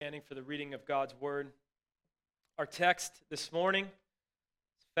standing for the reading of God's Word. Our text this morning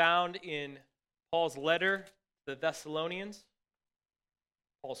is found in Paul's letter to the Thessalonians.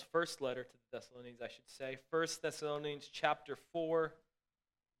 Paul's first letter to the Thessalonians, I should say. 1 Thessalonians chapter 4,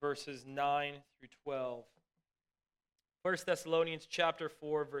 verses 9 through 12. 1 Thessalonians chapter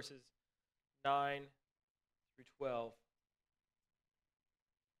 4, verses 9 through 12.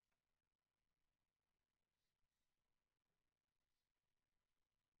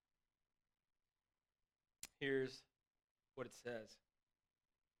 Here's what it says.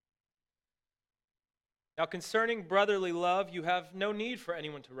 Now concerning brotherly love, you have no need for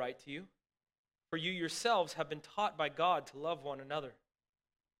anyone to write to you, for you yourselves have been taught by God to love one another.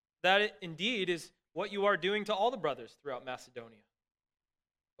 That indeed is what you are doing to all the brothers throughout Macedonia.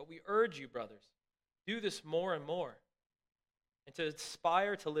 But we urge you, brothers, do this more and more, and to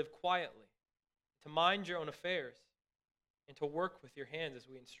aspire to live quietly, to mind your own affairs, and to work with your hands as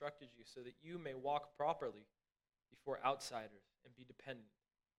we instructed you, so that you may walk properly before outsiders and be dependent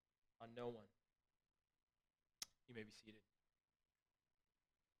on no one. You may be seated.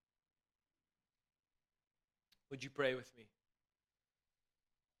 Would you pray with me?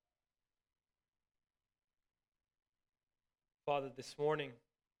 Father, this morning,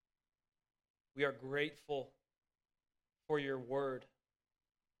 we are grateful for your word,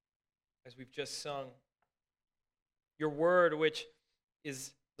 as we've just sung. Your word, which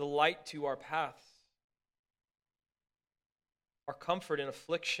is the light to our paths, our comfort in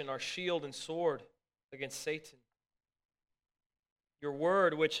affliction, our shield and sword against Satan. Your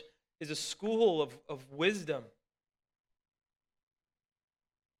word, which is a school of wisdom,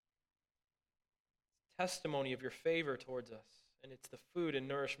 testimony of your favor towards us, and it's the food and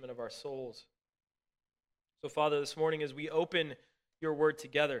nourishment of our souls. So, Father, this morning as we open your word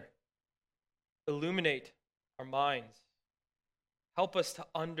together, illuminate our minds. Help us to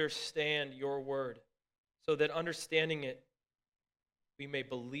understand your word, so that understanding it, we may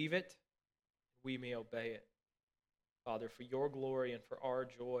believe it, we may obey it. Father, for your glory and for our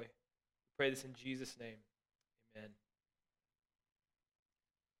joy, we pray this in Jesus' name. Amen.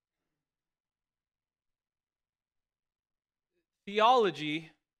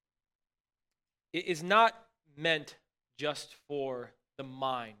 Theology is not meant just for the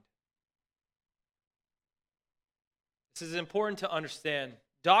mind. This is important to understand.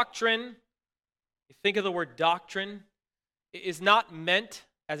 Doctrine, you think of the word doctrine, is not meant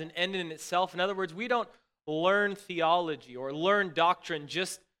as an end in itself. In other words, we don't learn theology or learn doctrine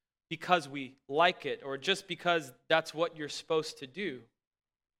just because we like it or just because that's what you're supposed to do.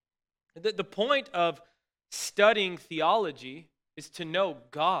 The point of studying theology is to know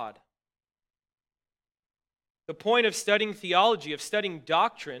God. The point of studying theology, of studying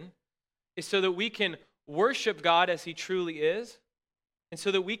doctrine, is so that we can worship God as He truly is, and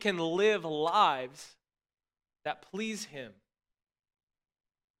so that we can live lives that please Him.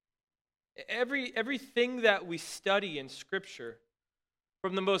 Everything that we study in Scripture,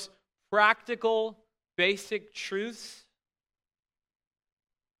 from the most practical, basic truths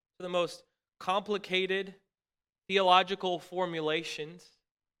to the most complicated theological formulations,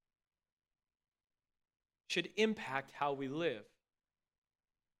 should impact how we live.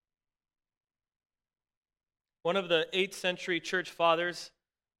 One of the 8th century church fathers,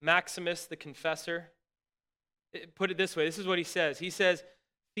 Maximus the Confessor, put it this way. This is what he says. He says,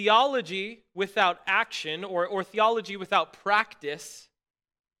 theology without action or theology without practice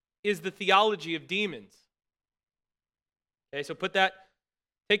is the theology of demons. Okay, so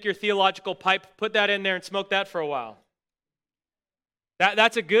take your theological pipe, put that in there and smoke that for a while.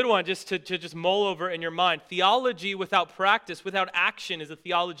 That's a good one just to just mull over in your mind. Theology without practice, without action, is a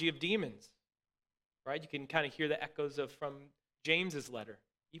theology of demons. Right? You can kind of hear the echoes from James's letter.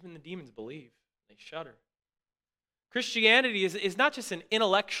 Even the demons believe. They shudder. Christianity is not just an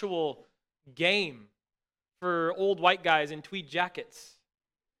intellectual game for old white guys in tweed jackets.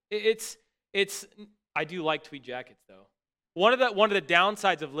 I do like tweed jackets, though. One of the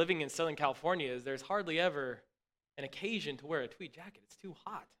downsides of living in Southern California is there's hardly ever an occasion to wear a tweed jacket. It's too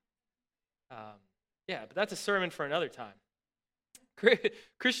hot. But that's a sermon for another time.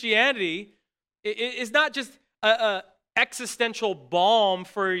 Christianity is not just a existential balm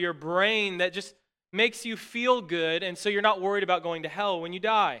for your brain that just makes you feel good, and so you're not worried about going to hell when you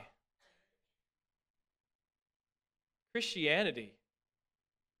die. Christianity,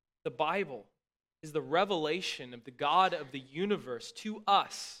 the Bible, is the revelation of the God of the universe to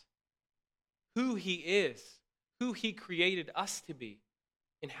us, who He is, who He created us to be,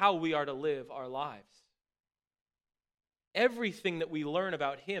 and how we are to live our lives. Everything that we learn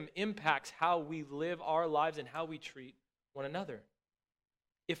about Him impacts how we live our lives and how we treat one another.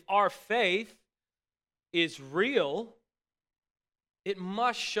 If our faith is real, it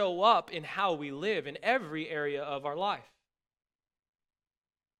must show up in how we live in every area of our life.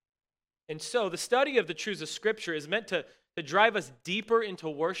 And so the study of the truths of Scripture is meant to drive us deeper into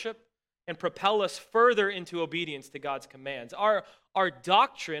worship and propel us further into obedience to God's commands. Our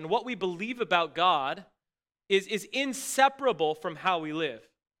doctrine, what we believe about God, is inseparable from how we live.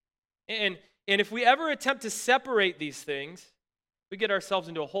 And if we ever attempt to separate these things, we get ourselves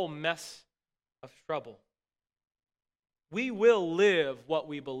into a whole mess of trouble. We will live what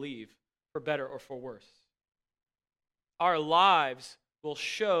we believe, for better or for worse. Our lives will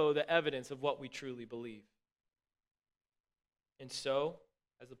show the evidence of what we truly believe. And so,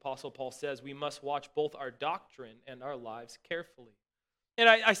 as the Apostle Paul says, we must watch both our doctrine and our lives carefully. And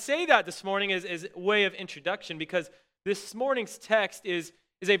I say that this morning as a way of introduction because this morning's text is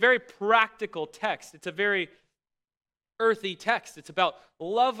a very practical text. It's a very earthy text. It's about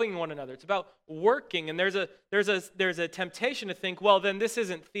loving one another. It's about working. And there's a temptation to think, well, then this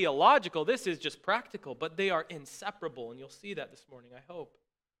isn't theological. This is just practical. But they are inseparable. And you'll see that this morning, I hope.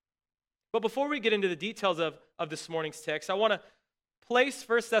 But before we get into the details of this morning's text, I want to place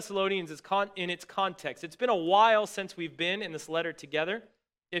 1 Thessalonians in its context. It's been a while since we've been in this letter together.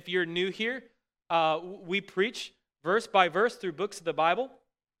 If you're new here, we preach verse by verse through books of the Bible.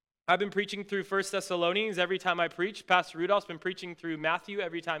 I've been preaching through 1 Thessalonians every time I preach. Pastor Rudolph's been preaching through Matthew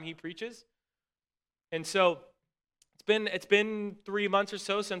every time he preaches. And so it's been 3 months or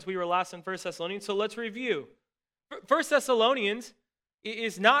so since we were last in 1 Thessalonians. So let's review. 1 Thessalonians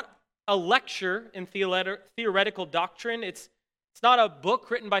is not a lecture in theoretical doctrine. It's not a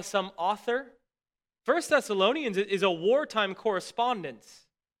book written by some author. 1 Thessalonians is a wartime correspondence.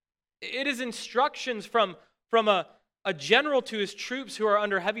 It is instructions from a general to his troops who are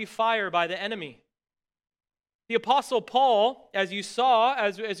under heavy fire by the enemy. The Apostle Paul, as you saw,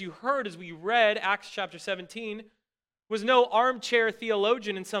 as you heard, as we read Acts chapter 17, was no armchair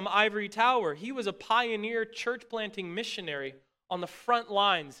theologian in some ivory tower. He was a pioneer church-planting missionary on the front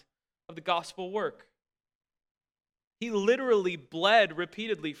lines of the gospel work. He literally bled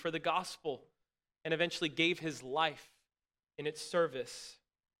repeatedly for the gospel and eventually gave his life in its service.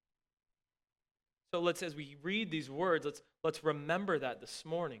 So as we read these words, let's remember that this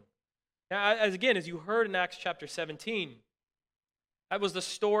morning. Now, as you heard in Acts chapter 17, that was the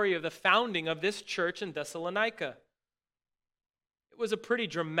story of the founding of this church in Thessalonica. It was a pretty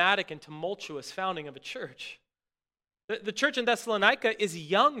dramatic and tumultuous founding of a church. The church in Thessalonica is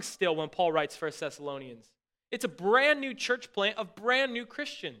young still when Paul writes 1 Thessalonians. It's a brand new church plant of brand new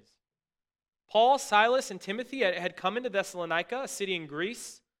Christians. Paul, Silas, and Timothy had come into Thessalonica, a city in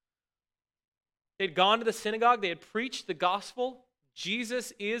Greece. They'd gone to the synagogue. They had preached the gospel.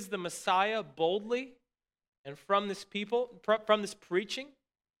 Jesus is the Messiah boldly. And from this preaching,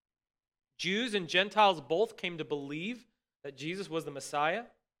 Jews and Gentiles both came to believe that Jesus was the Messiah.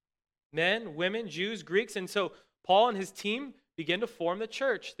 Men, women, Jews, Greeks. And so Paul and his team began to form the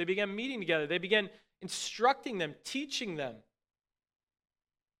church. They began meeting together. They began instructing them, teaching them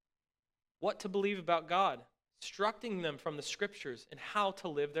what to believe about God, instructing them from the scriptures and how to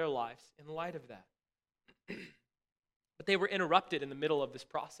live their lives in light of that. But they were interrupted in the middle of this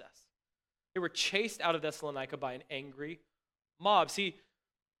process. They were chased out of Thessalonica by an angry mob. See,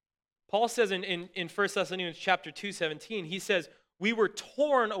 Paul says in 1 Thessalonians chapter 2:17, he says, we were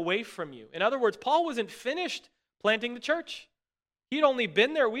torn away from you. In other words, Paul wasn't finished planting the church. He'd only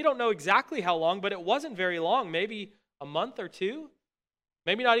been there, we don't know exactly how long, but it wasn't very long, maybe a month or two,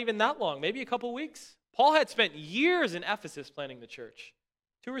 maybe not even that long, maybe a couple weeks. Paul had spent years in Ephesus planting the church,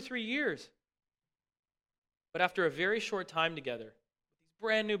 2 or 3 years. But after a very short time together, these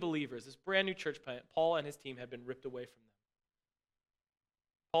brand new believers, this brand new church plant, Paul and his team had been ripped away from them.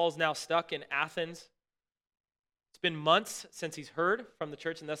 Paul's now stuck in Athens. It's been months since he's heard from the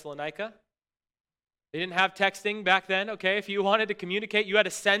church in Thessalonica. They didn't have texting back then, okay? If you wanted to communicate, you had to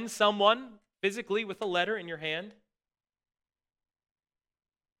send someone physically with a letter in your hand.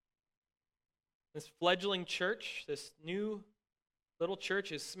 This fledgling church, this new little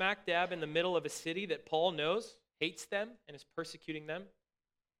church is smack dab in the middle of a city that Paul knows hates them and is persecuting them,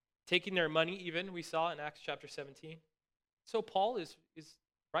 taking their money even, we saw in Acts chapter 17. So Paul is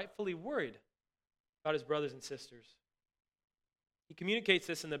rightfully worried about his brothers and sisters. He communicates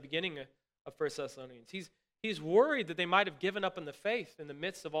this in the beginning of 1 Thessalonians. He's worried that they might have given up on the faith in the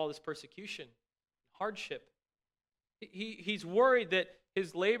midst of all this persecution, hardship. He's worried that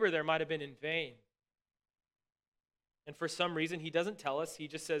his labor there might have been in vain. And for some reason, he doesn't tell us. He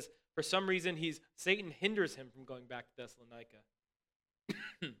just says, for some reason, Satan hinders him from going back to Thessalonica.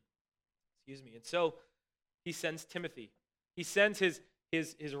 Excuse me. And so he sends Timothy. He sends his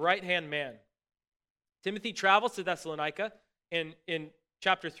his right-hand man. Timothy travels to Thessalonica, and in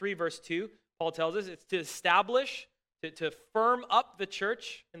chapter 3, verse 2, Paul tells us it's to establish, to firm up the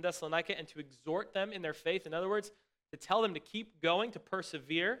church in Thessalonica and to exhort them in their faith. In other words, to tell them to keep going, to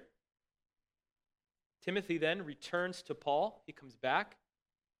persevere. Timothy then returns to Paul. He comes back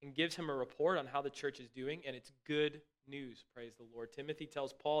and gives him a report on how the church is doing, and it's good news, praise the Lord. Timothy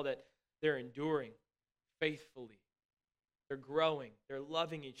tells Paul that they're enduring faithfully. They're growing. They're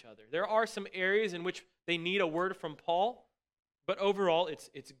loving each other. There are some areas in which they need a word from Paul, but overall,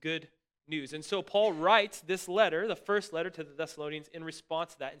 it's good news. And so Paul writes this letter, the first letter to the Thessalonians, in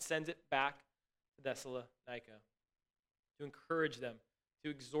response to that and sends it back to Thessalonica to encourage them, to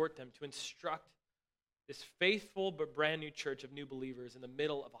exhort them, to instruct this faithful but brand new church of new believers in the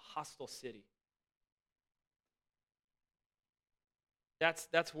middle of a hostile city.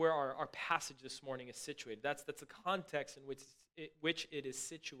 That's where our passage this morning is situated. That's the context in which it is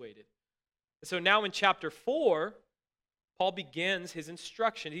situated. So now in chapter 4, Paul begins his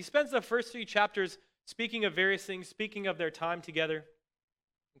instruction. He spends the first 3 chapters speaking of various things, speaking of their time together,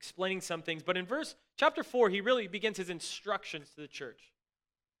 explaining some things. But in chapter 4, he really begins his instructions to the church.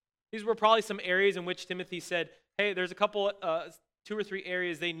 These were probably some areas in which Timothy said, hey, there's a couple, 2 or 3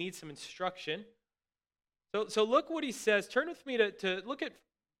 areas they need some instruction. So look what he says. Turn with me to look at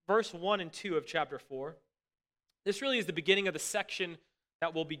verse 1 and 2 of chapter 4. This really is the beginning of the section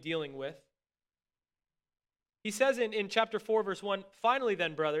that we'll be dealing with. He says in chapter 4, verse 1, finally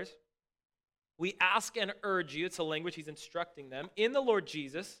then, brothers, we ask and urge you, it's a language he's instructing them, in the Lord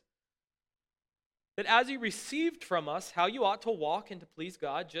Jesus, that as you received from us how you ought to walk and to please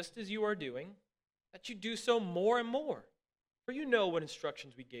God, just as you are doing, that you do so more and more. For you know what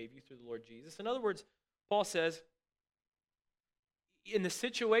instructions we gave you through the Lord Jesus. In other words, Paul says, in the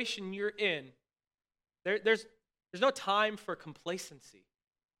situation you're in, there's no time for complacency.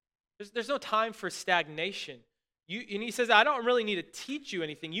 There's no time for stagnation. And he says, I don't really need to teach you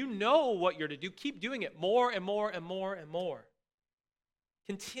anything. You know what you're to do. Keep doing it more and more and more and more.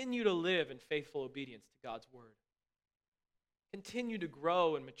 Continue to live in faithful obedience to God's word. Continue to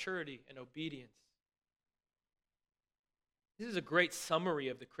grow in maturity and obedience. This is a great summary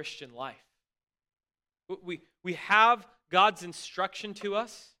of the Christian life. We have God's instruction to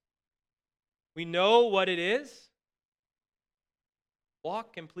us. We know what it is.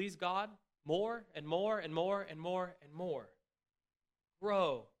 Walk and please God more and more and more and more and more.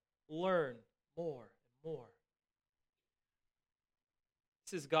 Grow, learn more and more.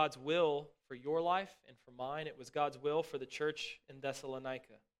 This is God's will for your life and for mine. It was God's will for the church in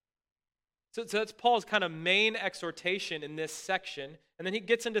Thessalonica. So that's Paul's kind of main exhortation in this section. And then he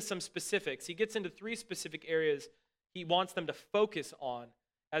gets into some specifics. He gets into 3 specific areas he wants them to focus on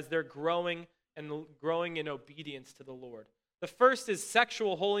as they're growing in obedience to the Lord. The first is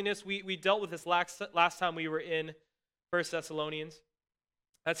sexual holiness. We dealt with this last time we were in 1 Thessalonians.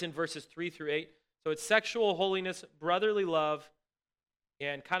 That's in verses 3 through 8. So it's sexual holiness, brotherly love,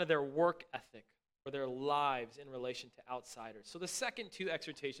 and kind of their work ethic or their lives in relation to outsiders. So the second 2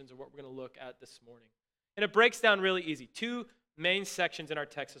 exhortations are what we're going to look at this morning. And it breaks down really easy. 2 main sections in our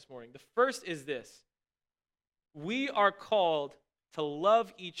text this morning. The first is this. We are called to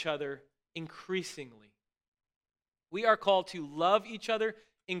love each other increasingly. We are called to love each other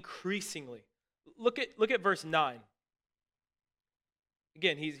increasingly. Look at verse 9.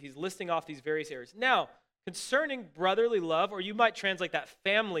 Again, he's listing off these various areas. Now, concerning brotherly love, or you might translate that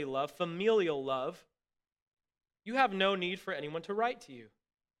family love, familial love, you have no need for anyone to write to you.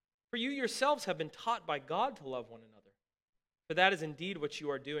 For you yourselves have been taught by God to love one another. For that is indeed what you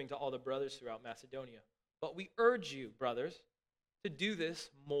are doing to all the brothers throughout Macedonia. But we urge you, brothers, to do this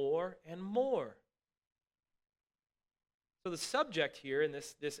more and more. So the subject here in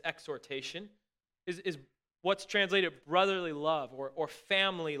this exhortation is what's translated brotherly love or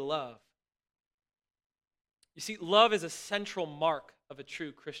family love. You see, love is a central mark of a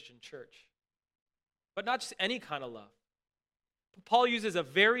true Christian church. But not just any kind of love. Paul uses a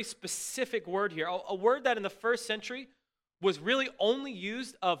very specific word here, a word that in the first century was really only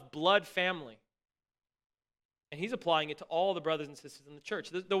used of blood family. And he's applying it to all the brothers and sisters in the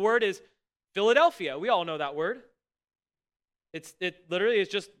church. The word is Philadelphia. We all know that word. It literally is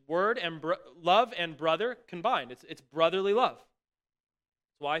just word and love and brother combined. It's brotherly love.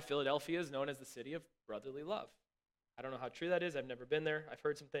 That's why Philadelphia is known as the city of brotherly love. I don't know how true that is. I've never been there. I've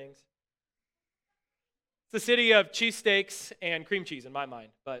heard some things. It's the city of cheesesteaks and cream cheese in my mind.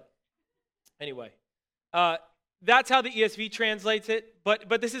 But anyway, that's how the ESV translates it.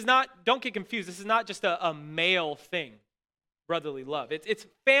 But this is not, don't get confused, this is not just a male thing, brotherly love. It's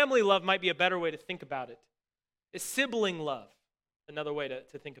family love might be a better way to think about it. It's sibling love. another way to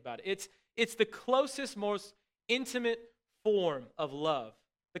think about it. It's the closest, most intimate form of love.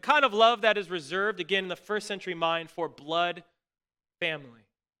 The kind of love that is reserved, again, in the first century mind for blood family.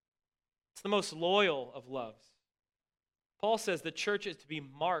 It's the most loyal of loves. Paul says the church is to be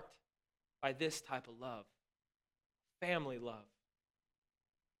marked by this type of love, family love.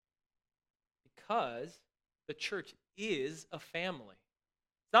 Because the church is a family.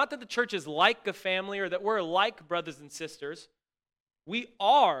 It's not that the church is like a family or that we're like brothers and sisters. We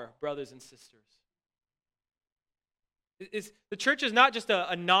are brothers and sisters. The church is not just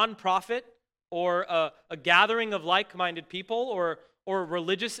a nonprofit or a gathering of like-minded people or a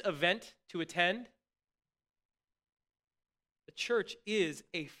religious event to attend. The church is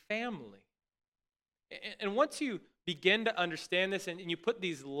a family. And once you begin to understand this and you put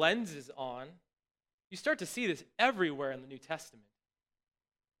these lenses on, you start to see this everywhere in the New Testament.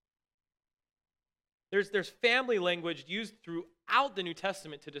 There's family language used throughout the New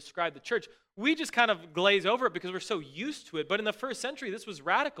Testament to describe the church. We just kind of glaze over it because we're so used to it. But in the first century, this was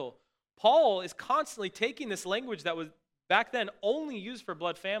radical. Paul is constantly taking this language that was back then only used for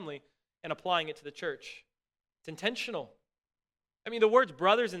blood family and applying it to the church. It's intentional. I mean, the words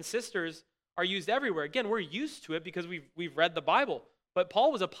brothers and sisters are used everywhere. Again, we're used to it because we've read the Bible. But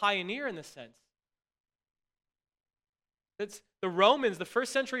Paul was a pioneer in this sense. The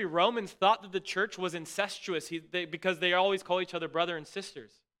first century Romans thought that the church was incestuous because they always call each other brother and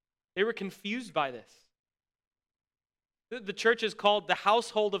sisters. They were confused by this. The church is called the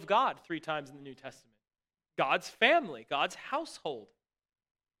household of God 3 times in the New Testament. God's family, God's household.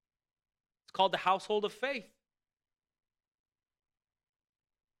 It's called the household of faith.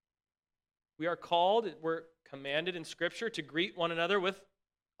 We're commanded in Scripture to greet one another with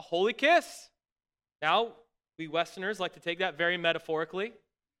a holy kiss. Now, we Westerners like to take that very metaphorically.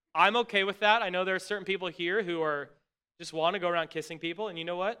 I'm okay with that. I know there are certain people here who just want to go around kissing people, and you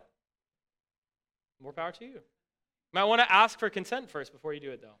know what? More power to you. You might want to ask for consent first before you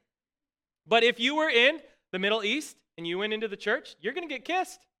do it, though. But if you were in the Middle East and you went into the church, you're going to get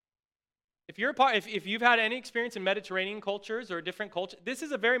kissed. If you've had any experience in Mediterranean cultures or different cultures, this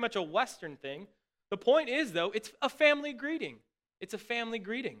is very much a Western thing. The point is, though, it's a family greeting. It's a family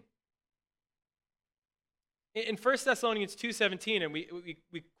greeting. In 1 Thessalonians 2:17, and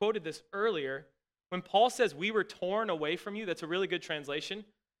we quoted this earlier, when Paul says we were torn away from you, that's a really good translation.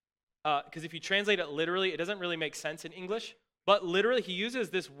 Because if you translate it literally, it doesn't really make sense in English. But literally, he uses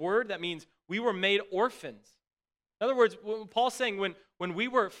this word that means we were made orphans. In other words, Paul's saying when we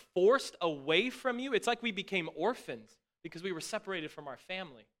were forced away from you, it's like we became orphans because we were separated from our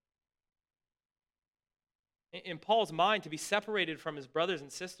family. In Paul's mind, to be separated from his brothers and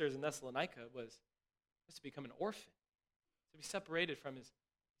sisters in Thessalonica was to become an orphan, to be separated from his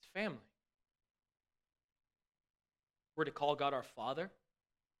family. We're to call God our Father.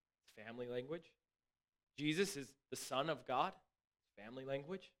 It's family language. Jesus is the Son of God. Family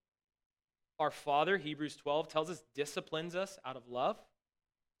language. Our Father, Hebrews 12 tells us, disciplines us out of love.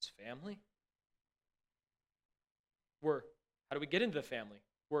 It's family. How do we get into the family?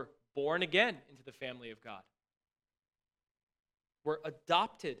 We're born again into the family of God. We're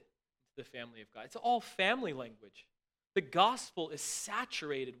adopted into the family of God. It's all family language. The gospel is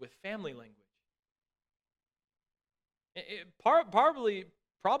saturated with family language. Probably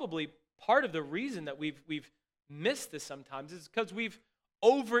part of the reason that we've missed this sometimes is because we've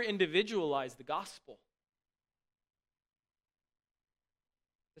over-individualized the gospel.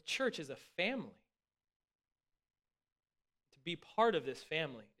 The church is a family. To be part of this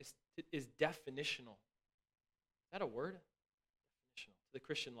family is definitional. Is that a word? Definitional to the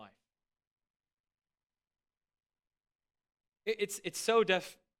Christian life. It's so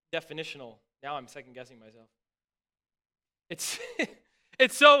definitional. Now I'm second-guessing myself.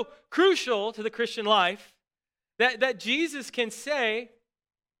 It's so crucial to the Christian life that Jesus can say,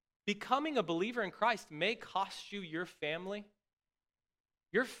 becoming a believer in Christ may cost you your family.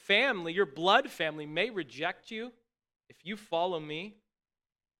 Your family, your blood family may reject you if you follow me.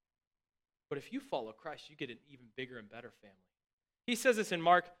 But if you follow Christ, you get an even bigger and better family. He says this in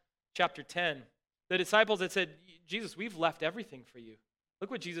Mark chapter 10. The disciples had said, Jesus, we've left everything for you.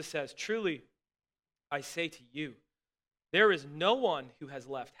 Look what Jesus says. Truly, I say to you, there is no one who has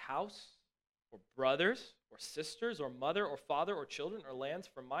left house or brothers or sisters or mother or father or children or lands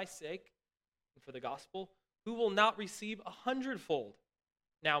for my sake and for the gospel who will not receive 100-fold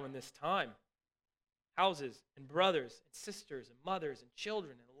now in this time. Houses and brothers and sisters and mothers and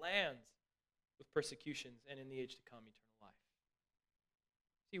children and lands with persecutions and in the age to come eternal life.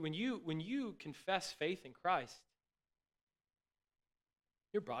 See, when you confess faith in Christ,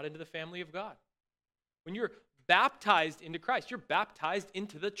 you're brought into the family of God. When you're baptized into Christ. You're baptized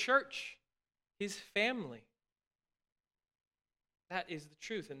into the church, his family. That is the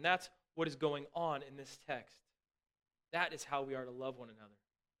truth, and that's what is going on in this text. That is how we are to love one another.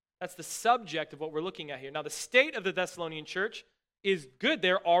 That's the subject of what we're looking at here. Now, the state of the Thessalonian church is good.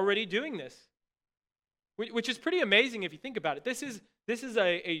 They're already doing this, which is pretty amazing if you think about it. This is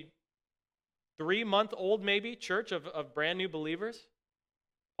a 3-month-old, maybe, church of brand new believers.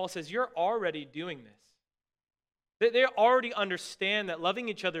 Paul says, you're already doing this. They already understand that loving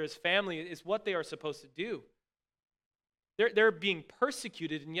each other as family is what they are supposed to do. They're being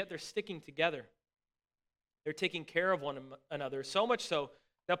persecuted, and yet they're sticking together. They're taking care of one another, so much so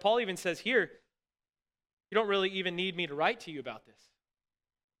that Paul even says here, you don't really even need me to write to you about this.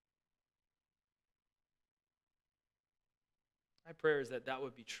 My prayer is that that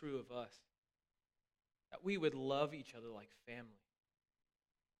would be true of us, that we would love each other like family,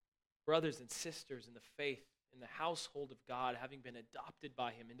 brothers and sisters in the faith, in the household of God, having been adopted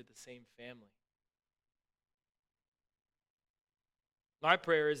by him into the same family. My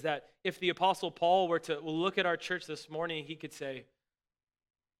prayer is that if the Apostle Paul were to look at our church this morning, he could say,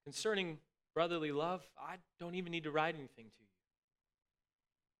 concerning brotherly love, I don't even need to write anything to you.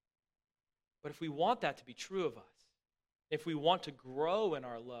 But if we want that to be true of us, if we want to grow in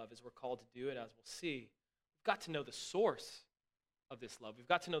our love as we're called to do it, as we'll see, we've got to know the source of this love. We've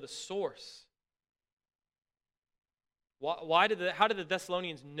got to know the source. How did the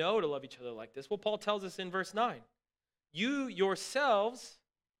Thessalonians know to love each other like this? Well, Paul tells us in verse 9. You yourselves,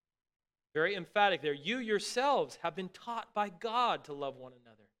 very emphatic there, you yourselves have been taught by God to love one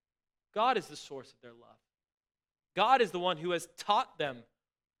another. God is the source of their love. God is the one who has taught them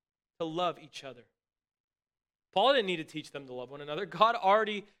to love each other. Paul didn't need to teach them to love one another. God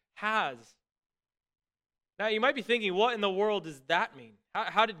already has. Now, you might be thinking, what in the world does that mean?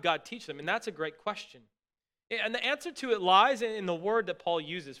 How did God teach them? And that's a great question. And the answer to it lies in the word that Paul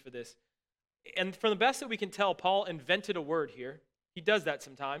uses for this. And from the best that we can tell, Paul invented a word here. He does that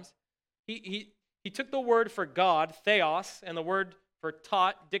sometimes. He took the word for God, theos, and the word for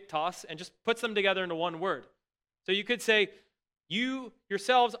taught, diktos, and just puts them together into one word. So you could say, you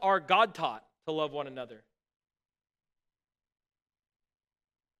yourselves are God taught to love one another.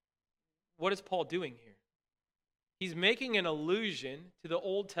 What is Paul doing here? He's making an allusion to the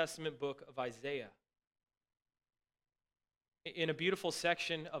Old Testament book of Isaiah. In a beautiful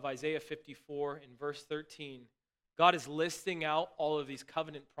section of Isaiah 54 in verse 13, God is listing out all of these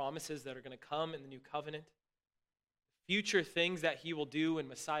covenant promises that are going to come in the new covenant, future things that he will do when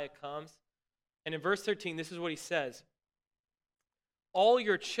Messiah comes. And in verse 13, this is what he says. All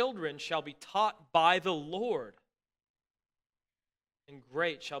your children shall be taught by the Lord, and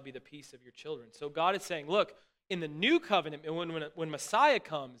great shall be the peace of your children. So God is saying, look, in the new covenant, when Messiah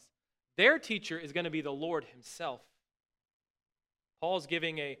comes, their teacher is going to be the Lord himself. Paul's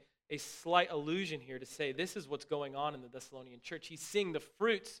giving a slight allusion here to say this is what's going on in the Thessalonian church. He's seeing the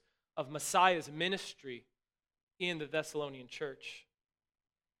fruits of Messiah's ministry in the Thessalonian church.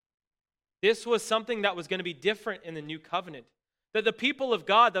 This was something that was going to be different in the new covenant. That the people of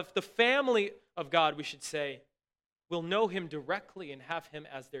God, the family of God, we should say, will know him directly and have him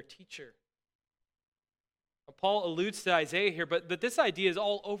as their teacher. Paul alludes to Isaiah here, but this idea is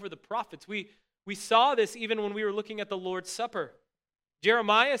all over the prophets. We saw this even when we were looking at the Lord's Supper.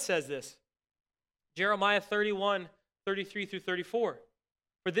 Jeremiah says this. Jeremiah 31, 33 through 34.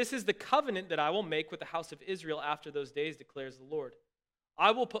 For this is the covenant that I will make with the house of Israel after those days, declares the Lord.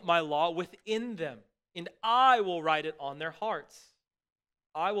 I will put my law within them, and I will write it on their hearts.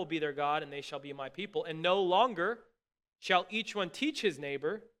 I will be their God, and they shall be my people. And no longer shall each one teach his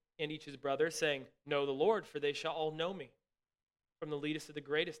neighbor and each his brother, saying, know the Lord, for they shall all know me. From the least to the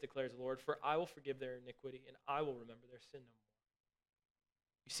greatest, declares the Lord, for I will forgive their iniquity, and I will remember their sin no more.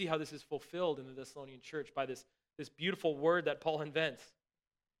 You see how this is fulfilled in the Thessalonian church by this beautiful word that Paul invents.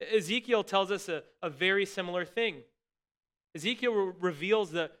 Ezekiel tells us a very similar thing. Ezekiel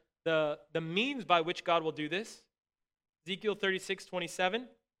reveals the means by which God will do this. Ezekiel 36:27.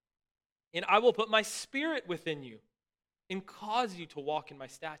 And I will put my spirit within you and cause you to walk in my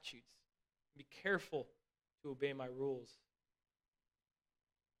statutes. Be careful to obey my rules.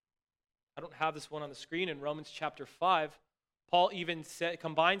 I don't have this one on the screen. In Romans chapter 5, Paul even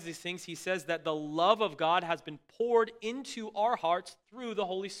combines these things. He says that the love of God has been poured into our hearts through the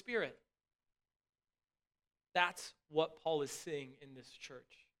Holy Spirit. That's what Paul is seeing in this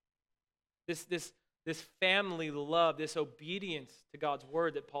church. This family love, this obedience to God's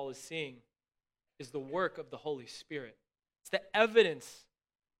word that Paul is seeing is the work of the Holy Spirit. It's the evidence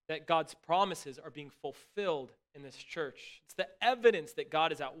that God's promises are being fulfilled in this church. It's the evidence that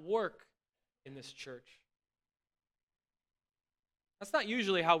God is at work in this church. That's not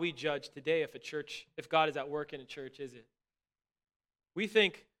usually how we judge today if God is at work in a church, is it? We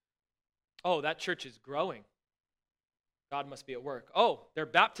think, oh, that church is growing. God must be at work. Oh, their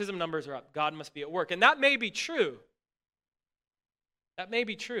baptism numbers are up. God must be at work. And that may be true. That may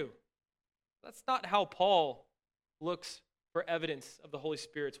be true. That's not how Paul looks for evidence of the Holy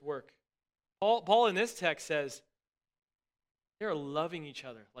Spirit's work. Paul in this text says, they're loving each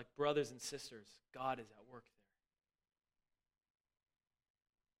other like brothers and sisters. God is at work there.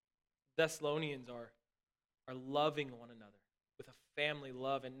 Thessalonians are loving one another with a family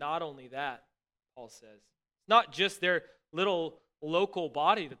love. And not only that, Paul says, it's not just their little local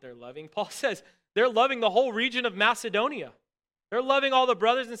body that they're loving. Paul says they're loving the whole region of Macedonia. They're loving all the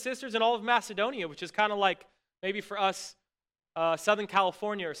brothers and sisters in all of Macedonia, which is kind of like maybe for us, Southern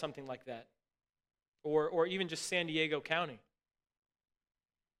California or something like that, or even just San Diego County.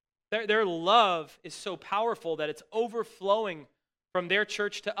 Their love is so powerful that it's overflowing from their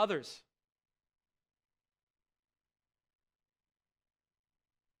church to others.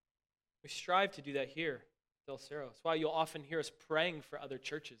 We strive to do that here at Del Cerro. That's why you'll often hear us praying for other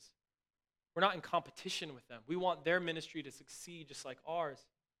churches. We're not in competition with them. We want their ministry to succeed just like ours.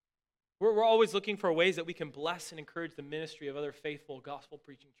 We're always looking for ways that we can bless and encourage the ministry of other faithful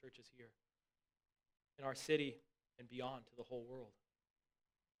gospel-preaching churches here in our city and beyond to the whole world.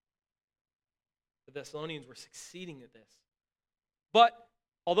 The Thessalonians were succeeding at this. But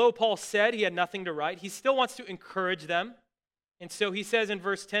although Paul said he had nothing to write, he still wants to encourage them. And so he says in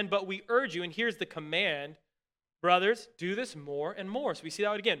verse 10, but we urge you, and here's the command, brothers, do this more and more. So we see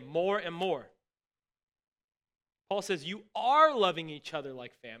that again, more and more. Paul says you are loving each other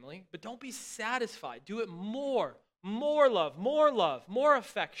like family, but don't be satisfied. Do it more. More love, more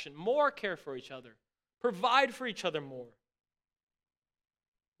affection, more care for each other. Provide for each other more.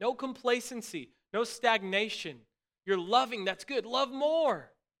 No complacency, no stagnation. You're loving, that's good. Love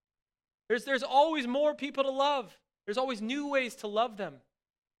more. There's always more people to love. There's always new ways to love them.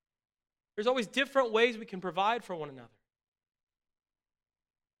 There's always different ways we can provide for one another.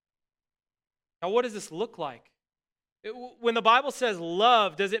 Now, what does this look like? When the Bible says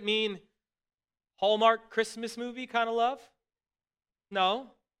love, does it mean Hallmark Christmas movie kind of love? No.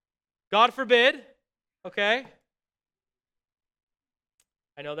 God forbid. Okay?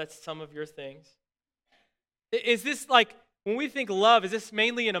 I know that's some of your things. Is this like, when we think love, is this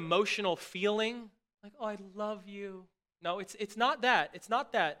mainly an emotional feeling? Like, oh, I love you. No, it's not that. It's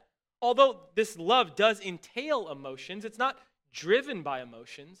not that. Although this love does entail emotions, it's not driven by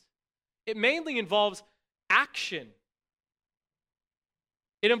emotions. It mainly involves action.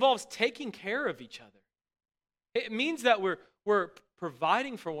 It involves taking care of each other. It means that we're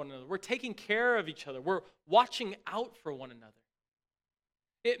providing for one another. We're taking care of each other. We're watching out for one another.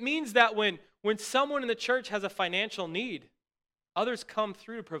 It means that when someone in the church has a financial need, others come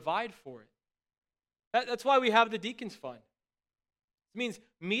through to provide for it. That's why we have the Deacons Fund. It means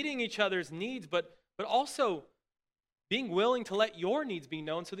meeting each other's needs, but also being willing to let your needs be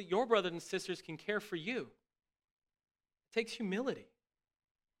known so that your brothers and sisters can care for you. It takes humility.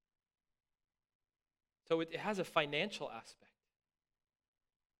 So it has a financial aspect.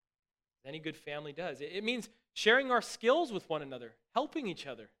 Any good family does. It means sharing our skills with one another, helping each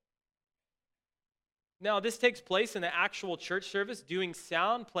other. Now, this takes place in the actual church service, doing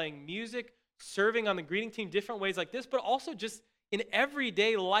sound, playing music, serving on the greeting team, different ways like this, but also just in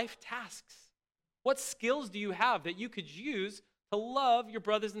everyday life tasks. What skills do you have that you could use to love your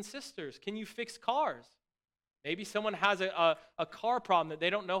brothers and sisters? Can you fix cars? Maybe someone has a car problem that they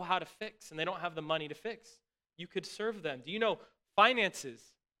don't know how to fix and they don't have the money to fix. You could serve them. Do you know finances?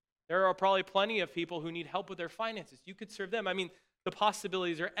 There are probably plenty of people who need help with their finances. You could serve them. I mean, the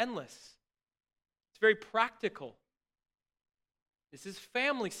possibilities are endless. It's very practical. This is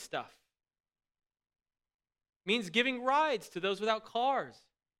family stuff. It means giving rides to those without cars.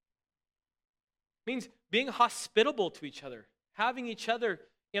 It means being hospitable to each other, having each other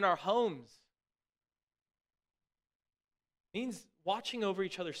in our homes. It means watching over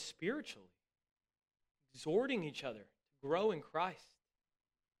each other spiritually, exhorting each other to grow in Christ,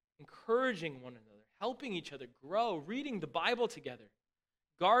 encouraging one another, helping each other grow, reading the Bible together,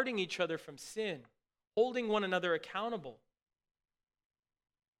 guarding each other from sin, holding one another accountable.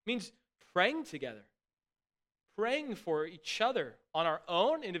 It means praying together, praying for each other on our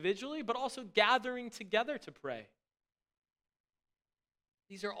own individually, but also gathering together to pray.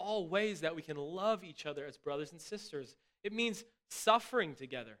 These are all ways that we can love each other as brothers and sisters. It means suffering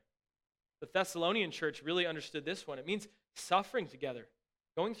together. The Thessalonian church really understood this one. It means suffering together,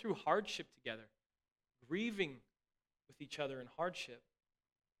 going through hardship together, grieving with each other in hardship,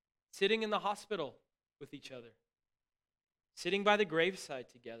 sitting in the hospital with each other, sitting by the graveside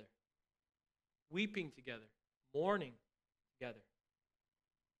together, weeping together, mourning together.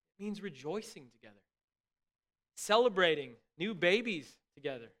 It means rejoicing together, celebrating new babies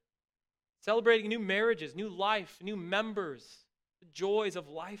together, celebrating new marriages, new life, new members, the joys of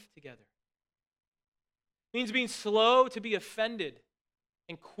life together. It means being slow to be offended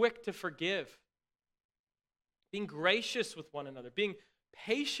and quick to forgive, being gracious with one another, being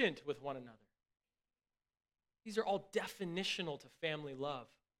patient with one another. These are all definitional to family love.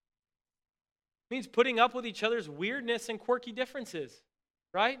 It means putting up with each other's weirdness and quirky differences,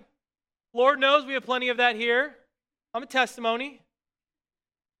 right? Lord knows we have plenty of that here. I'm a testimony. It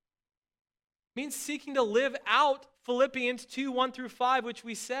means seeking to live out Philippians 2:1-5, which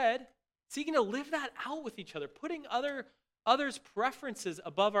we said, seeking to live that out with each other, putting others' preferences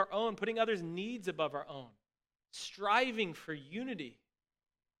above our own, putting others' needs above our own, striving for unity.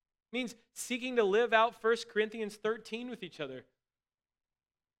 It means seeking to live out 1 Corinthians 13 with each other.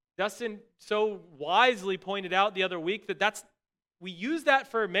 Dustin so wisely pointed out the other week that we use that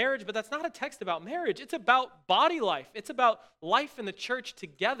for marriage, but that's not a text about marriage. It's about body life. It's about life in the church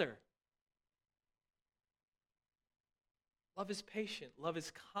together. Love is patient. Love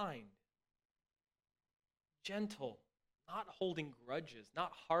is kind. Gentle. Not holding grudges.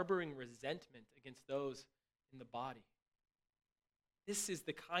 Not harboring resentment against those in the body. This is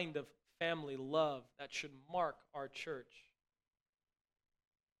the kind of family love that should mark our church.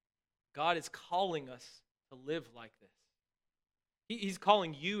 God is calling us to live like this. He's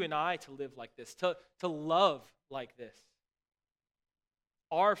calling you and I to live like this, to love like this.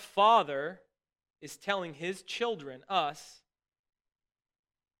 Our Father is telling his children, us,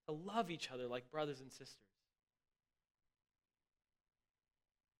 to love each other like brothers and sisters.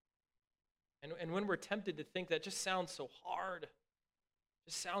 And when we're tempted to think that just sounds so hard,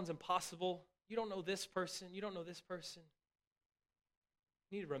 just sounds impossible, you don't know this person, you don't know this person.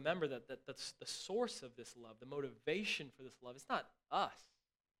 You need to remember that that's the source of this love, the motivation for this love. It's not us.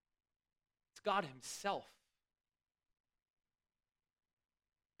 It's God himself.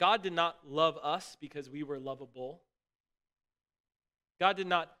 God did not love us because we were lovable. God did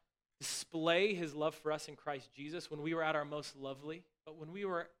not display his love for us in Christ Jesus when we were at our most lovely, but when we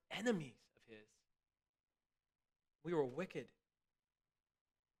were enemies of his. We were wicked.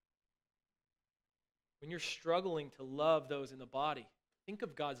 When you're struggling to love those in the body, think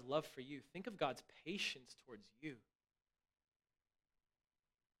of God's love for you. Think of God's patience towards you.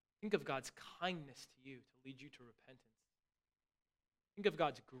 Think of God's kindness to you to lead you to repentance. Think of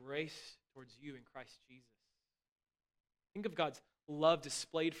God's grace towards you in Christ Jesus. Think of God's love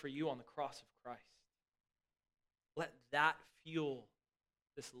displayed for you on the cross of Christ. Let that fuel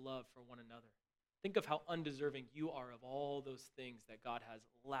this love for one another. Think of how undeserving you are of all those things that God has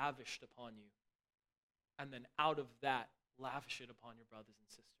lavished upon you. And then out of that, lavish it upon your brothers and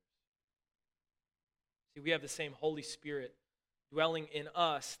sisters. See, we have the same Holy Spirit dwelling in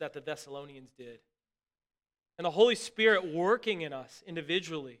us that the Thessalonians did. And the Holy Spirit working in us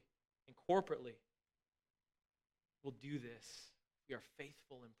individually and corporately will do this. We are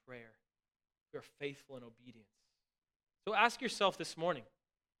faithful in prayer. We are faithful in obedience. So ask yourself this morning,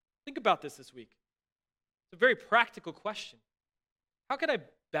 think about this week. It's a very practical question. How can I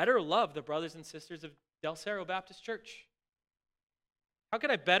better love the brothers and sisters of Del Cerro Baptist Church? How can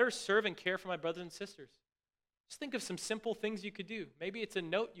I better serve and care for my brothers and sisters? Just think of some simple things you could do. Maybe it's a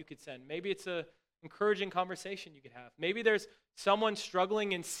note you could send. Maybe it's an encouraging conversation you could have. Maybe there's someone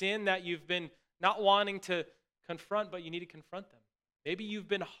struggling in sin that you've been not wanting to confront, but you need to confront them. Maybe you've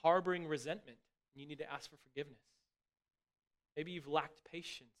been harboring resentment and you need to ask for forgiveness. Maybe you've lacked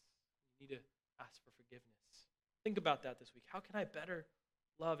patience. You need to ask for forgiveness. Think about that this week. How can I better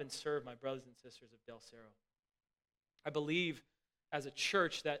love and serve my brothers and sisters of Del Cerro? I believe as a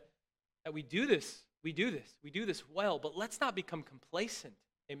church that we do this. We do this well, but let's not become complacent.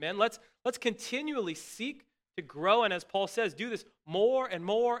 Amen. Let's continually seek to grow, and as Paul says, do this more and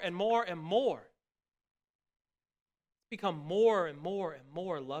more and more and more. Become more and more and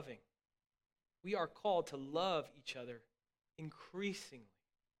more loving. We are called to love each other increasingly.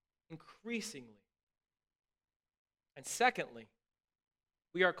 And secondly,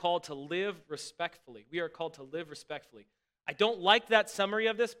 we are called to live respectfully. I don't like that summary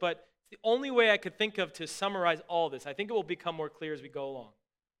of this, but it's the only way I could think of to summarize all this. I think it will become more clear as we go along.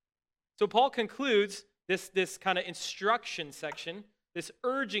 So Paul concludes this kind of instruction section, this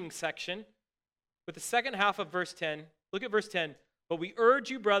urging section, with the second half of verse 10. Look at verse 10. But we urge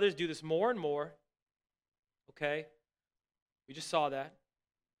you, brothers, do this more and more. Okay? We just saw that.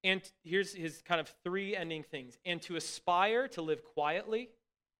 And here's his kind of three ending things. And to aspire to live quietly,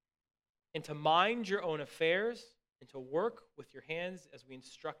 and to mind your own affairs, and to work with your hands as we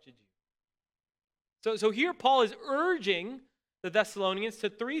instructed you. So here Paul is urging the Thessalonians to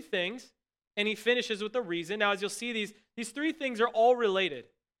three things, and he finishes with a reason. Now, as you'll see, these three things are all related,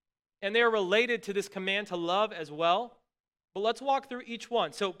 and they are related to this command to love as well. But let's walk through each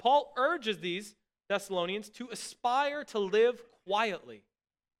one. So Paul urges these Thessalonians to aspire to live quietly.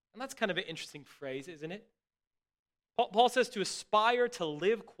 And that's kind of an interesting phrase, isn't it? Paul says to aspire to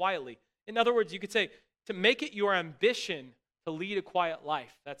live quietly. In other words, you could say to make it your ambition to lead a quiet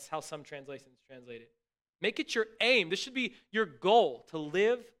life. That's how some translations translate it. Make it your aim. This should be your goal, to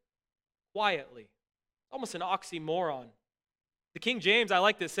live quietly. Almost an oxymoron. The King James, I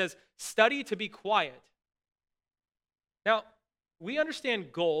like this, says, study to be quiet. Now, we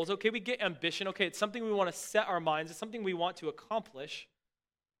understand goals. Okay, we get ambition. Okay, it's something we want to set our minds. It's something we want to accomplish.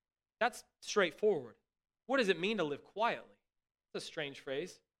 That's straightforward. What does it mean to live quietly? It's a strange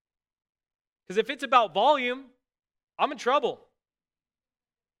phrase. Because if it's about volume, I'm in trouble.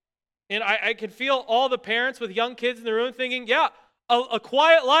 And I can feel all the parents with young kids in the room thinking, yeah, a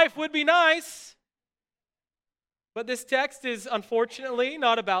quiet life would be nice. But this text is unfortunately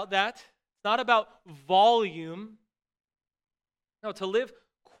not about that. It's not about volume. No, to live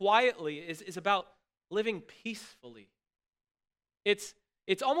quietly is about living peacefully. It's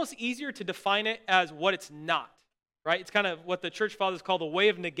almost easier to define it as what it's not, right? It's kind of what the church fathers call the way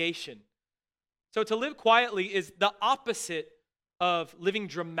of negation. So to live quietly is the opposite of living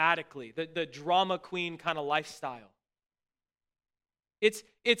dramatically, the drama queen kind of lifestyle. It's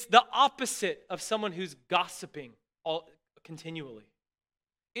the opposite of someone who's gossiping continually.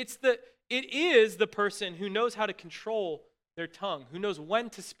 It is the person who knows how to control their tongue, who knows when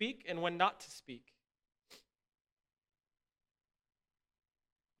to speak and when not to speak.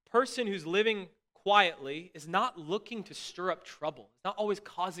 A person who's living quietly is not looking to stir up trouble. It's not always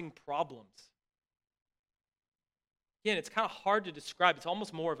causing problems. Again, it's kind of hard to describe. It's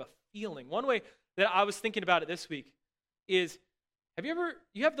almost more of a feeling. One way that I was thinking about it this week is,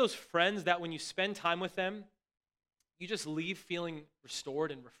 you have those friends that when you spend time with them, you just leave feeling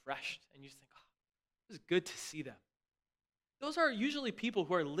restored and refreshed, and you just think, oh, it was good to see them. Those are usually people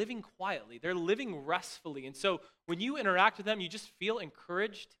who are living quietly. They're living restfully. And so when you interact with them, you just feel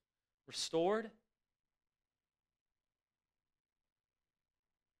encouraged, restored.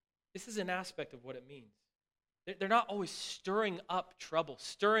 This is an aspect of what it means. They're not always stirring up trouble,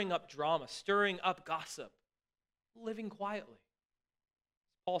 stirring up drama, stirring up gossip. Living quietly.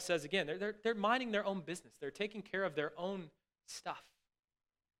 Paul says again, they're minding their own business. They're taking care of their own stuff.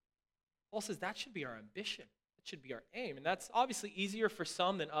 Paul says that should be our ambition. That should be our aim. And that's obviously easier for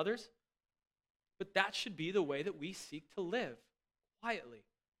some than others. But that should be the way that we seek to live. Quietly,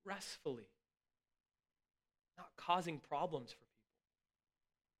 restfully. Not causing problems for people.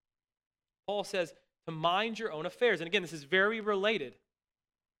 Paul says to mind your own affairs. And again, this is very related.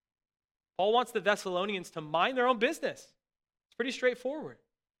 Paul wants the Thessalonians to mind their own business. It's pretty straightforward.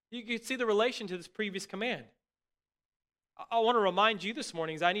 You can see the relation to this previous command. I want to remind you this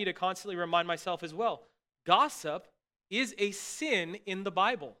morning, as I need to constantly remind myself as well. Gossip is a sin in the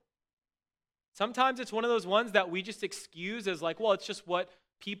Bible. Sometimes it's one of those ones that we just excuse as like, well, it's just what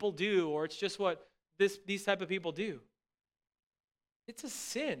people do, or it's just what these type of people do. It's a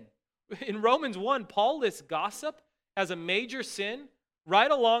sin. In Romans 1, Paul lists gossip as a major sin right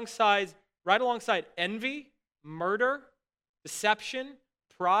alongside envy, murder, deception,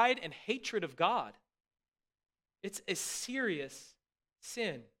 pride, and hatred of God. It's a serious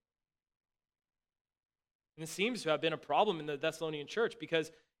sin. And it seems to have been a problem in the Thessalonian church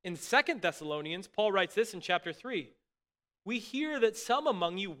because in 2 Thessalonians, Paul writes this in chapter 3. We hear that some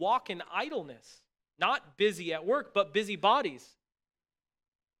among you walk in idleness, not busy at work, but busy bodies.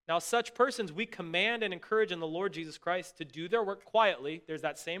 Now, such persons we command and encourage in the Lord Jesus Christ to do their work quietly. There's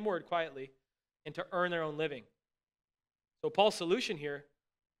that same word, quietly, and to earn their own living. So Paul's solution here,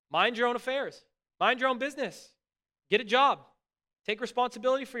 mind your own affairs. Mind your own business. Get a job. Take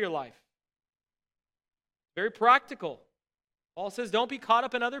responsibility for your life. Very practical. Paul says, don't be caught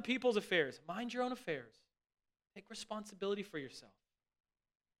up in other people's affairs. Mind your own affairs. Take responsibility for yourself.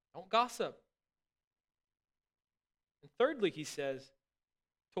 Don't gossip. And thirdly, he says,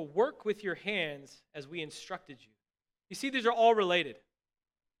 to work with your hands as we instructed you. You see, these are all related.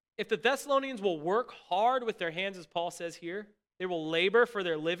 If the Thessalonians will work hard with their hands, as Paul says here, they will labor for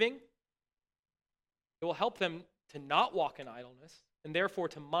their living, it will help them to not walk in idleness and therefore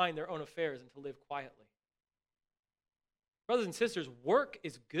to mind their own affairs and to live quietly. Brothers and sisters, work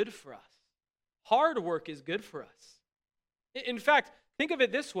is good for us. Hard work is good for us. In fact, think of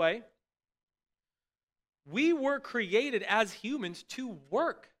it this way. We were created as humans to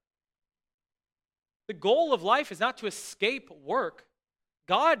work. The goal of life is not to escape work.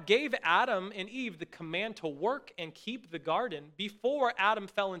 God gave Adam and Eve the command to work and keep the garden before Adam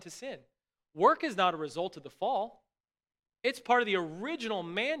fell into sin. Work is not a result of the fall. It's part of the original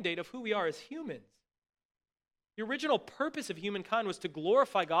mandate of who we are as humans. The original purpose of humankind was to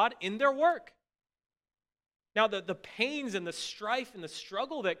glorify God in their work. Now, the pains and the strife and the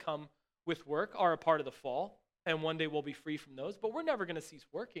struggle that come with work are a part of the fall, and one day we'll be free from those, but we're never going to cease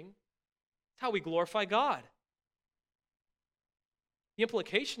working. It's how we glorify God. The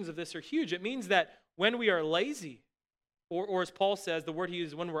implications of this are huge. It means that when we are lazy, or as Paul says, the word he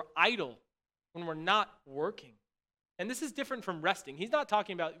uses, when we're idle, when we're not working. And this is different from resting. He's not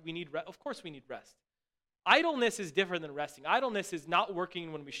talking about we need rest. Of course we need rest. Idleness is different than resting. Idleness is not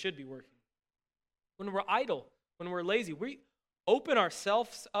working when we should be working. When we're idle, when we're lazy, we open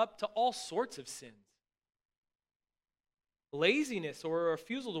ourselves up to all sorts of sins. Laziness or a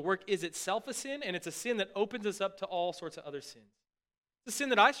refusal to work is itself a sin, and it's a sin that opens us up to all sorts of other sins. It's a sin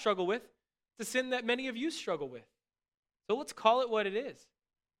that I struggle with. It's a sin that many of you struggle with. So let's call it what it is.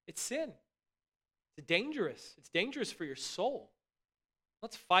 It's sin. It's dangerous. It's dangerous for your soul.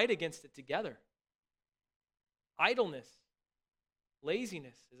 Let's fight against it together. Idleness,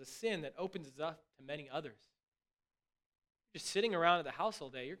 laziness is a sin that opens us up to many others. Just sitting around at the house all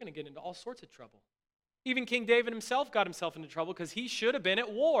day, you're going to get into all sorts of trouble. Even King David himself got himself into trouble because he should have been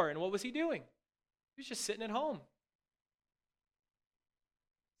at war. And what was he doing? He was just sitting at home.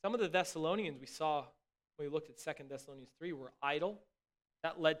 Some of the Thessalonians we saw when we looked at 2 Thessalonians 3 were idle.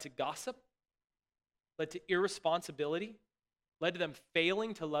 That led to gossip, led to irresponsibility, led to them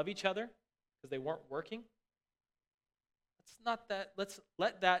failing to love each other because they weren't working. Let's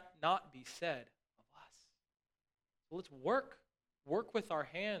let that not be said of us. So let's work with our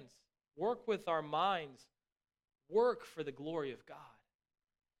hands, work with our minds, work for the glory of God.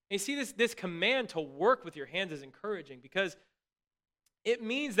 And you see, this command to work with your hands is encouraging because it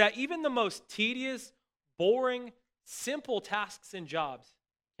means that even the most tedious, boring, simple tasks and jobs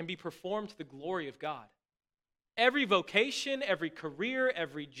can be performed to the glory of God. Every vocation, every career,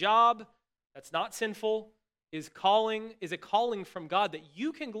 every job that's not sinful is a calling from God that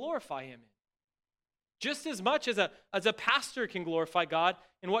you can glorify him in. Just as much as a pastor can glorify God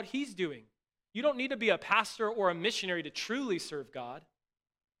in what he's doing. You don't need to be a pastor or a missionary to truly serve God.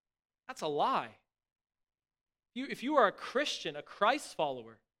 That's a lie. If you are a Christian, a Christ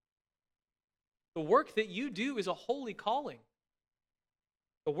follower, the work that you do is a holy calling.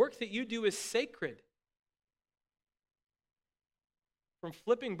 The work that you do is sacred. From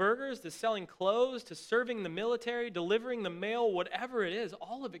flipping burgers to selling clothes to serving the military, delivering the mail, whatever it is,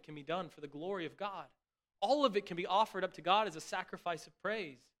 all of it can be done for the glory of God. All of it can be offered up to God as a sacrifice of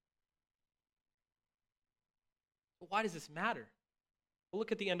praise. But why does this matter? Well,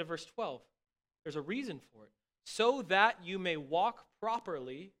 look at the end of verse 12. There's a reason for it. So that you may walk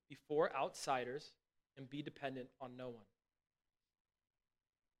properly before outsiders and be dependent on no one.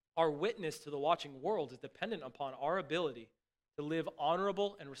 Our witness to the watching world is dependent upon our ability to live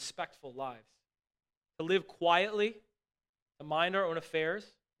honorable and respectful lives, to live quietly, to mind our own affairs,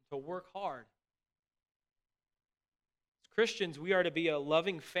 to work hard. As Christians, we are to be a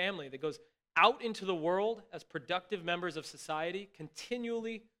loving family that goes out into the world as productive members of society,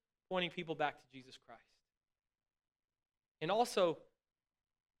 continually pointing people back to Jesus Christ. And also,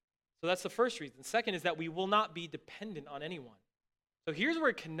 so that's the first reason. Second is that we will not be dependent on anyone. So here's where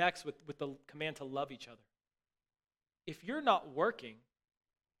it connects with the command to love each other. If you're not working,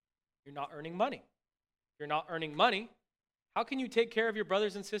 you're not earning money. If you're not earning money, how can you take care of your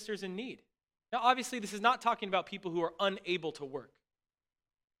brothers and sisters in need? Now, obviously, this is not talking about people who are unable to work.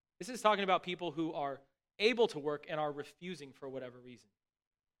 This is talking about people who are able to work and are refusing for whatever reason.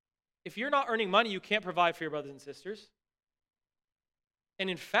 If you're not earning money, you can't provide for your brothers and sisters. And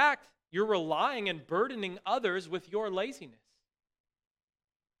in fact, you're relying and burdening others with your laziness.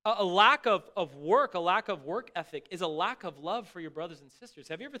 A lack of work, a lack of work ethic is a lack of love for your brothers and sisters.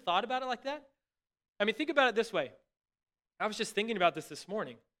 Have you ever thought about it like that? I mean, think about it this way. I was just thinking about this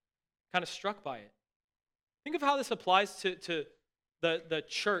morning, kind of struck by it. Think of how this applies to the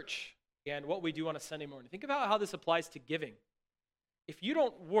church and what we do on a Sunday morning. Think about how this applies to giving. If you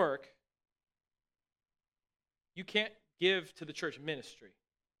don't work, you can't give to the church ministry.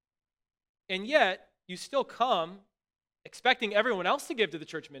 And yet, you still come expecting everyone else to give to the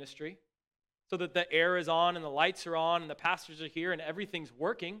church ministry so that the air is on and the lights are on and the pastors are here and everything's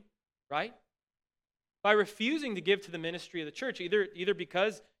working, right? By refusing to give to the ministry of the church, either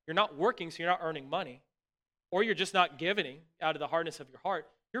because you're not working, so you're not earning money, or you're just not giving out of the hardness of your heart,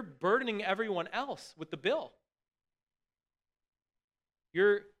 you're burdening everyone else with the bill.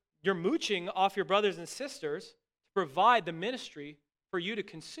 You're you're mooching off your brothers and sisters to provide the ministry for you to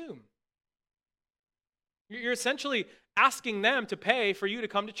consume. You're essentially asking them to pay for you to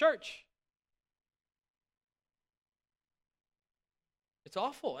come to church. It's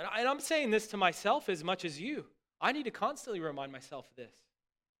awful. And I'm saying this to myself as much as you. I need to constantly remind myself of this.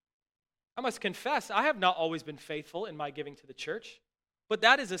 I must confess, I have not always been faithful in my giving to the church, but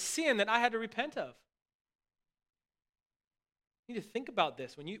that is a sin that I had to repent of. You need to think about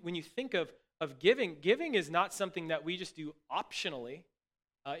this. When you think of giving is not something that we just do optionally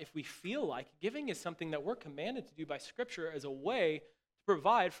if we feel like. Giving is something that we're commanded to do by Scripture as a way to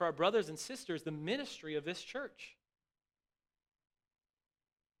provide for our brothers and sisters the ministry of this church.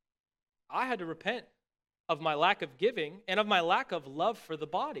 I had to repent of my lack of giving and of my lack of love for the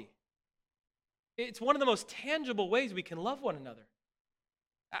body. It's one of the most tangible ways we can love one another.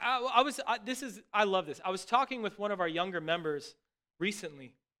 I love this. I was talking with one of our younger members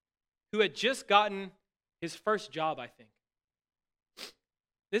recently who had just gotten his first job, I think.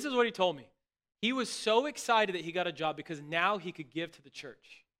 This is what he told me. He was so excited that he got a job because now he could give to the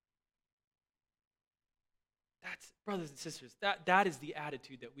church. That's, brothers and sisters, that is the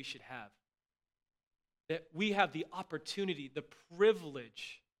attitude that we should have. That we have the opportunity, the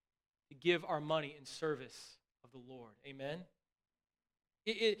privilege to give our money in service of the Lord. Amen?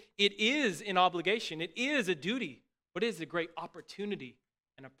 It is an obligation. It is a duty. But it is a great opportunity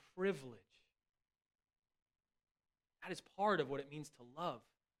and a privilege. That is part of what it means to love.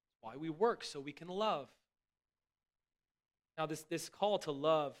 Why we work, so we can love. Now, this call to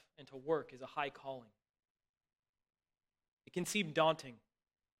love and to work is a high calling. It can seem daunting.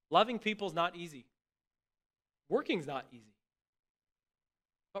 Loving people is not easy. Working's not easy.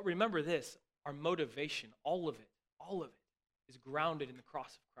 But remember this, our motivation, all of it, is grounded in the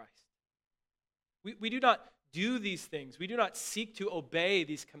cross of Christ. We do not do these things. We do not seek to obey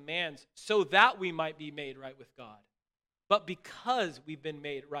these commands so that we might be made right with God, but because we've been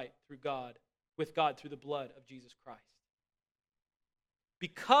made right with God through the blood of Jesus Christ.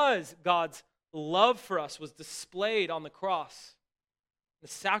 Because God's love for us was displayed on the cross, the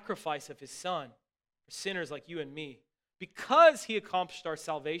sacrifice of his Son for sinners like you and me, because he accomplished our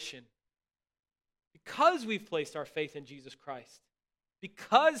salvation, because we've placed our faith in Jesus Christ,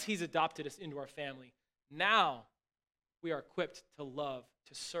 because he's adopted us into our family, now we are equipped to love,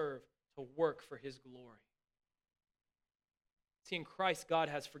 to serve, to work for his glory. See, in Christ, God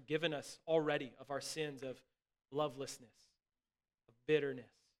has forgiven us already of our sins of lovelessness, of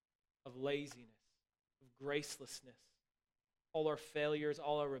bitterness, of laziness, of gracelessness, all our failures,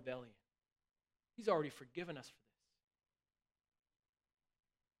 all our rebellion. He's already forgiven us for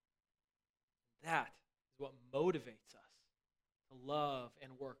this. That is what motivates us to love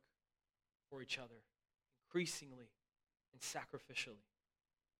and work for each other increasingly and sacrificially.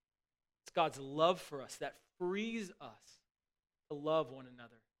 It's God's love for us that frees us to love one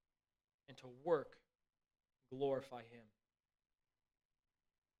another and to work and glorify him.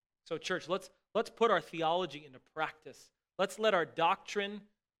 So, church, let's put our theology into practice. Let's let our doctrine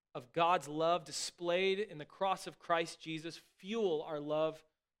of God's love displayed in the cross of Christ Jesus fuel our love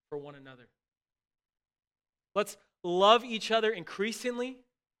for one another. Let's love each other increasingly.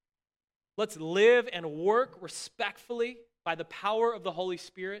 Let's live and work respectfully by the power of the Holy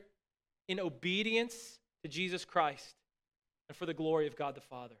Spirit in obedience to Jesus Christ and for the glory of God the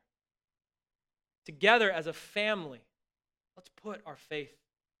Father. Together as a family, let's put our faith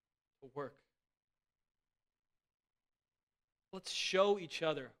to work. Let's show each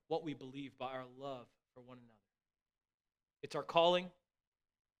other what we believe by our love for one another. It's our calling,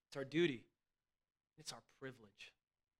 it's our duty, it's our privilege.